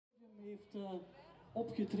heeft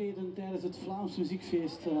opgetreden tijdens het Vlaams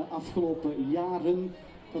Muziekfeest afgelopen jaren.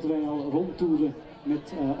 Dat wij al rondtoeren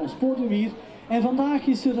met ons podium hier. En vandaag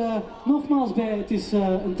is er nogmaals bij. Het is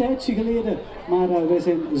een tijdje geleden, maar wij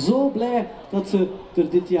zijn zo blij dat ze er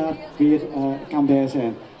dit jaar weer kan bij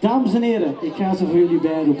zijn. Dames en heren, ik ga ze voor jullie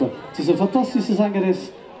bijroepen. Het is een fantastische zangeres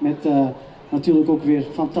met natuurlijk ook weer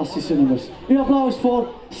fantastische nummers. Een applaus voor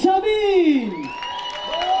Sabine!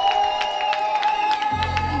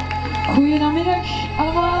 Goedemiddag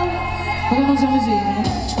allemaal, we gaan ons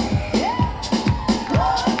amuseren.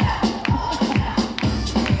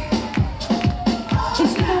 Is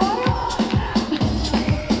het te warm?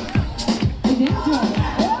 Ik denk het wel.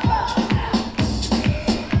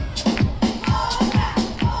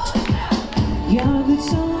 You're a good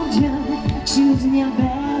soldier, choosing your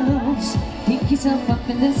battles. Pick yourself up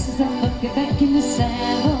and dust yourself up, get back in the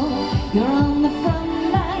saddle. You're on the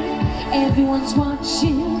front line, everyone's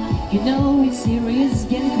watching. You know it's serious,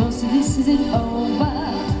 getting closer, this isn't over.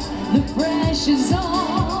 The pressure's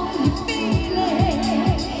on, you feel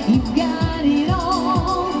it. You've got it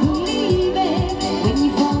all, believe it. When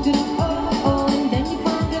you fall it up, oh, oh, and then you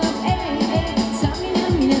fall it up, hey, hey. Samina,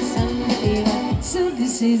 mina, samina. So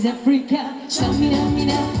this is Africa. Samina,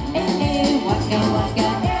 mina, hey, hey. Waka, waka,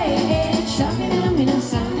 hey, hey. Samina, mina,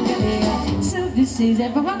 samina. So this is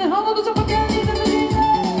Africa. We gaan de handen dus op elkaar zitten, meteen.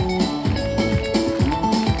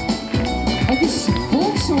 Het is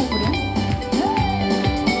volkszomer, hè?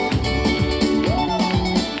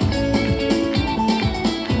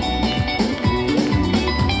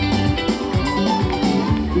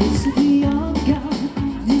 This is the yoga,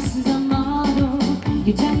 this is our motto.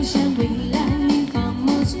 You tell me, shall we live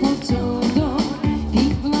famous for todo?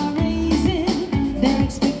 People are raising their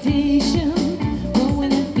expectation.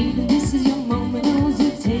 Going and feeling this is your moment of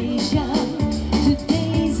hesitation.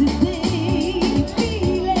 Today's the day you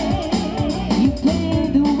feel it. You play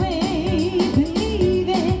the way, believe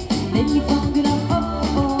it. Then you found it up, oh,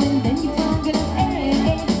 oh, and then you found it up, hey,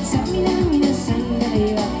 hey. Samina, mina,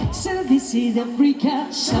 sangalera. So this is Africa.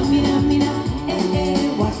 Samina, mina, hey, hey.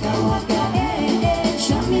 Waka, waka, hey, hey.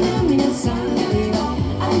 Samina, mina, sangalera.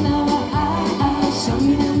 Anawa, ah, ah.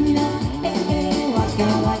 Samina, mina, hey, hey. Waka,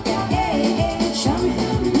 waka, hey, hey. Samina,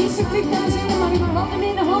 mina. Niet verplicht aan zingen, maar je mag handen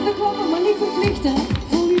mee naar handen kloppen, maar niet verplicht, hè.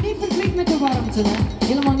 Voel je niet verplicht met de warmte, hè.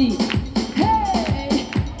 Helemaal niet. Hey!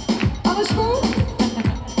 Alles goed?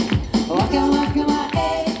 Waka, waka, wa,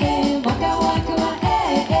 hey, hey. Waka, waka, wa,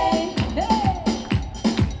 hey, hey. Hey!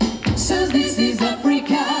 So this is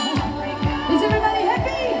Africa. Is everybody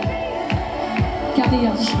happy? Kan niet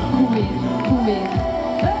anders. Goed weer. Goed weer.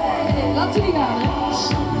 Hey! Laat jullie gaan, hè.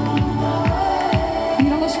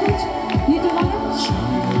 Hier alles goed? Niet te warm?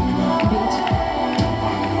 Goed.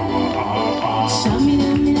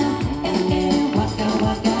 Samina, mina, eh, eh, waka,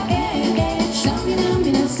 waka, eh, eh. Samina,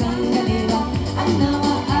 mina, sangalera.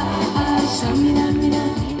 Anawa, ah, ah. Samina, mina,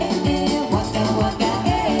 eh, eh, waka, waka,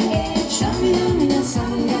 eh, eh. Samina, mina,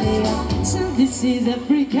 sangalera. So this is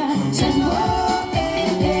Africa. Jambo,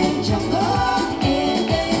 eh, eh, jambo, eh,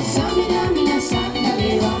 eh. Samina, mina,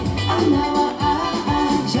 sangalera. Anawa, ah,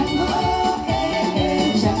 ah. Jambo, eh,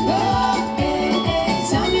 eh, jambo, eh, eh.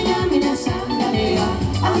 Samina, mina, sangalera.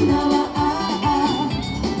 Anawa, ah, ah.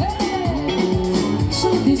 Hey! So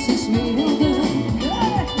this is Weelde.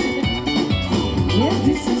 Yes,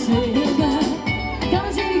 this is Weelde.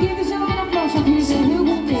 Dames en heren, geef jezelf een applaus, want jullie zijn heel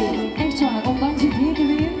goed mee. Echt waar, ondanks het hete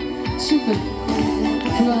weer. Super.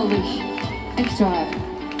 Geweldig. Echt waar.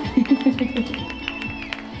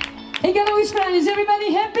 Ik ga nog eens vragen, is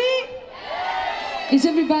everybody happy? Is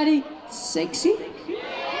everybody sexy?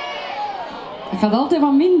 Het gaat altijd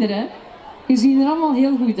wat minder, hè? Je ziet er allemaal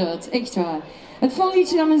heel goed uit, echt waar. Het volgende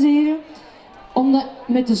liedje, dames en heren, omdat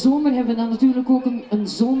met de zomer hebben we dan natuurlijk ook een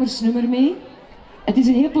zomersnummer mee. Het is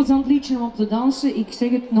een heel plezant liedje om op te dansen. Ik zeg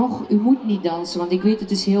het nog, u moet niet dansen, want ik weet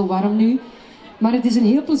het is heel warm nu. Maar het is een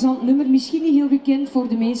heel plezant nummer, misschien niet heel gekend voor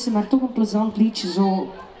de meesten, maar toch een plezant liedje, zo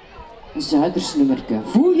een Zuidersnummerke.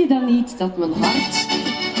 Voel je dan niet dat mijn hart...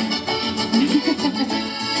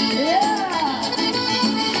 Ja!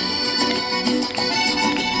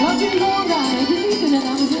 Laat jullie gewoon gaan, hè. Genieten, hè,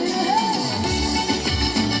 dames en heren.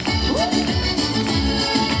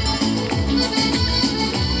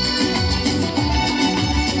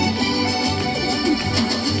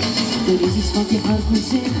 Er is iets wat je hart me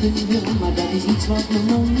zeggen wil, maar dat is iets wat mijn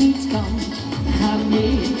mond niet kan. Ga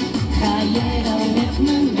mee, ga jij dan met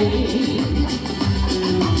me mee?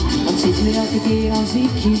 Want steeds meer elke keer als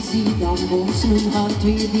ik je zie, dan bonst mijn hart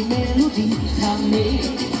weer die melodie. Ga mee,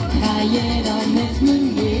 ga jij dan met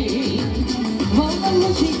me mee? Want dan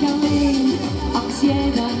moet ik alleen, als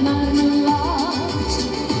jij dan naar me laat.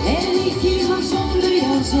 En ik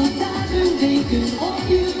zo dagen, weken op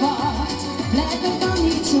je wacht. Blijf er dan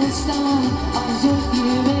niet zo staan, alsof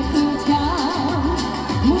je weg wilt gaan.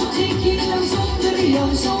 Moet ik hier dan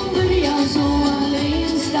zonder jou zo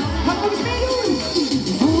alleen staan? Ga nog eens meedoen!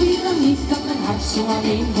 Voel je dan niet dat mijn hart zo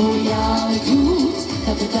alleen voor jou doet?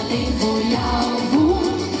 Dat het alleen voor jou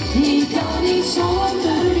voelt? Ik kan niet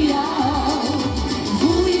zonder jou.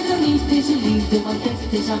 Voel je dan niet deze liefde, want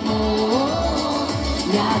het is amor.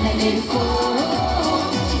 Ja, nee, voor.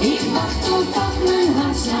 Ik wacht totdat mijn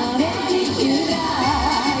hart slaat en ik je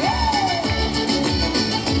raak.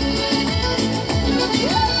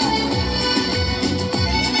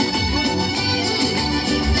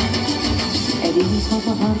 Er is iets wat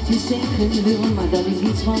mijn hart je zeggen wil, maar dat is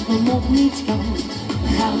iets wat mijn mond niet kan.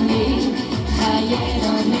 Ga mee, ga jij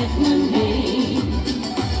dan met me mee?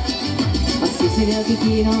 Wat is er elke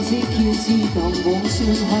keer als ik je zie, dan bonst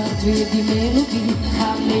mijn hart weer die melodie.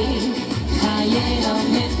 Ga mee, ga jij dan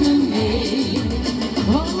met me mee?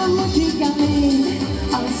 Want dan moet ik alleen,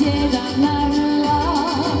 als jij dan naar me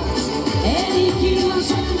lacht. En ik hier dan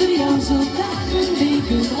zonder jou zo dagen,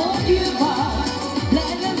 weken op je wacht.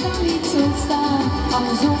 Blijf er dan niet zo staan,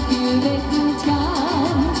 alsof je weg wilt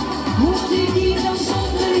gaan. Moet ik hier dan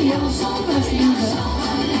zonder jou, zonder liefde?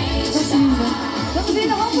 Dat is liefde, dat is in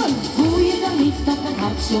de handen. Voel je dan niet dat mijn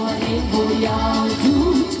hart zo alleen voor jou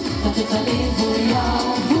doet? Dat het alleen voor jou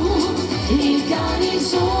voelt? Ik kan niet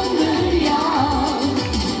zonder jou.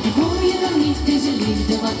 Voel je dan niet deze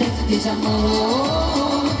liefde, want het is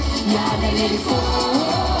amor. Ja, nee,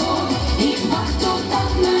 voor. Ik wacht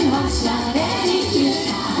totdat mijn hart slaat en ik je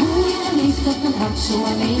raak. Voel je dan niet dat mijn hart zo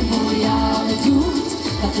alleen voor jou doet?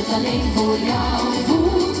 Dat het alleen voor jou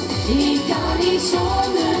voelt? Ik kan niet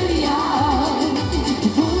zonder jou.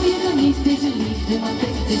 Voel je dan niet deze liefde, want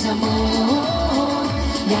het is amor.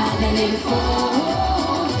 Ja, nee, voor.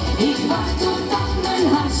 Ik wacht totdat mijn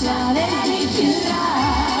hart slaat en ik je raak.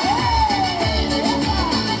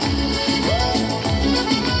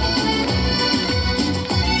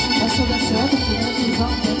 Dat is zo dat ze ook op je neus in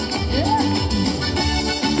zand.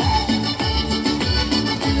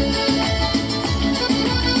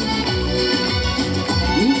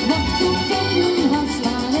 Ik wacht totdat mijn hart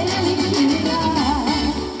slaat en ik je raak.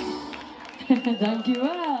 Dankjewel.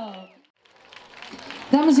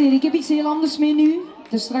 Dames en heren, ik heb iets heel anders mee nu.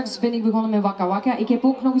 Dus straks ben ik begonnen met Waka Waka. Ik heb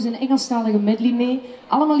ook nog eens een Engelstalige medley mee.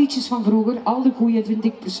 Allemaal liedjes van vroeger. Al de goeie vind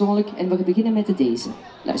ik persoonlijk. En we beginnen met deze.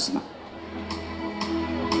 Luister maar.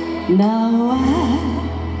 Now I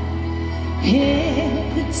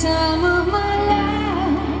had the time of my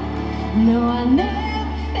life. No, I never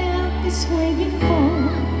felt this way before.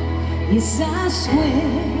 Yes, I swear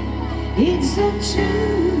it's the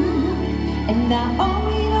truth. And I owe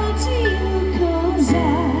it all to you, 'cause I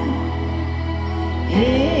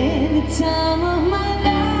had the time of my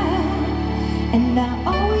life. And I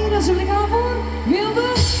owe it all. Zullen we gaan voor? Weelde?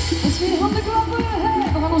 Dat is weer handen klappen.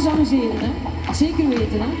 Hey, we gaan ons amuseren, hè? Zeker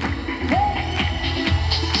weten, hè? Hey!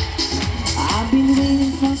 I've been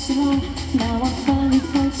waiting for so long. Now I finally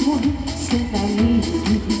found someone said I need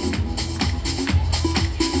you.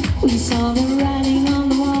 We saw the writing on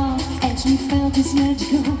the wall as we felt this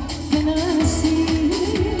magical fantasy.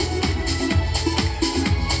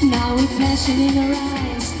 Now with passion in our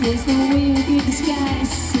eyes, there's no way we could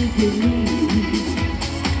disguise secretly.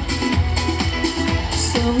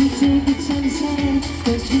 So we take each other's hand,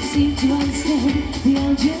 first we seem to understand the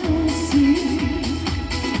urgency.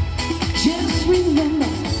 Just remember,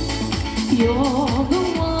 you're the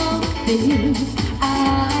one thing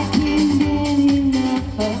I can't get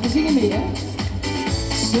enough of. We sing it mee, hè?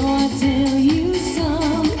 So I tell you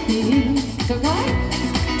something. So what?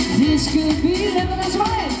 This could be living as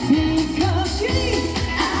right, because you need.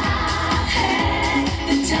 I had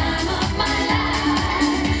the time of my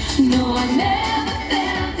life. No, I never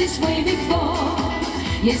felt this way before.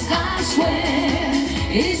 Yes, I swear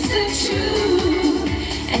it's the truth,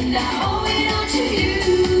 and I owe it all to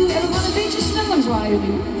you. En we gaan een beetje sneller zwaaien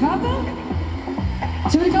nu. Gaat dat?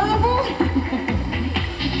 Zijn we er klaar voor?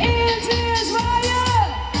 1, 2, zwaaien!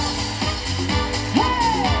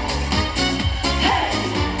 Hey! Hey!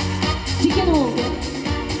 Die kennen we ook, hè?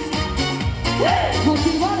 Hey! Wordt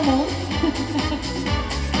die warm, hoor.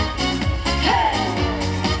 Hey!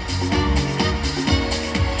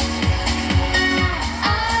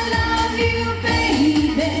 I love you,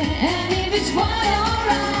 baby, and if it's quite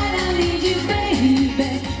alright, I need you, baby,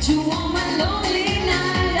 to warm my lonely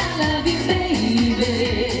night. I love you,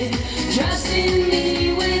 baby, trust in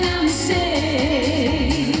me when I'm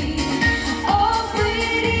safe. Oh,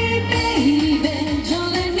 pretty baby,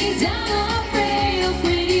 don't let me down, I pray. Oh,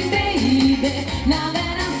 pretty baby, now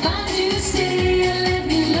that I found you, stay and let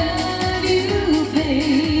me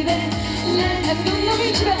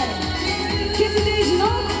eentje bij. Geeft u deze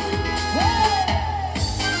nog?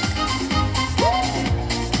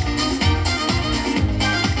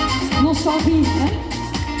 Nostalgie, hè?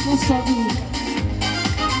 Nostalgie.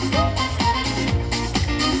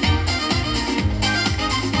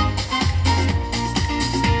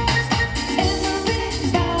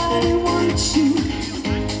 Everybody wants you.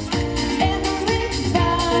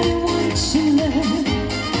 Everybody wants your love.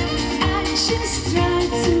 I just try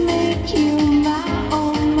to make you my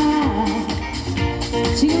own mind.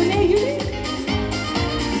 Zie je mee, jullie?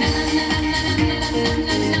 Na na na na na na na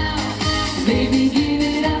na na. Baby, give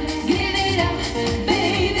it up,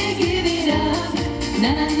 baby, give it up. Na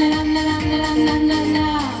na na na na na na na na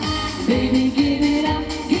na. Baby, give it up,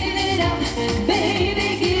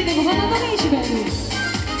 baby, give it up. We gaan er nog eentje bij doen.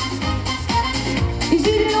 Is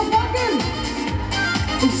iedereen nog wakker?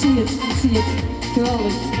 Ik zie het, ik zie het.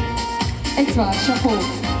 Geweldig. Echt waar, chapeau.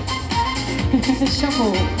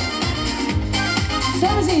 Chapeau.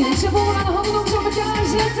 Dames en heren, ik stel voor, we gaan de handen nog eens op elkaar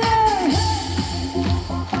zetten.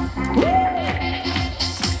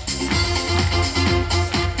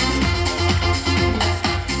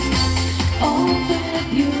 Open up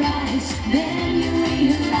your eyes, then you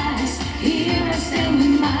realize, here I stand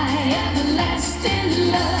with my everlasting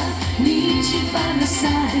love. Need you by my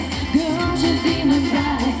side, girl, to be my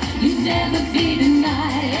bride. You'd never be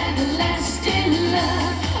denied, everlasting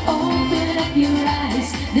love. Open up your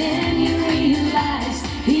eyes, then you realize,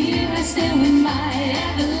 here I stand with my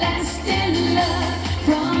everlasting love.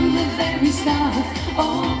 From the very start,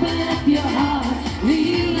 open up your heart,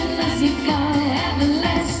 realize you've got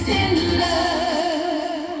everlasting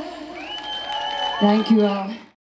love. Thank you all.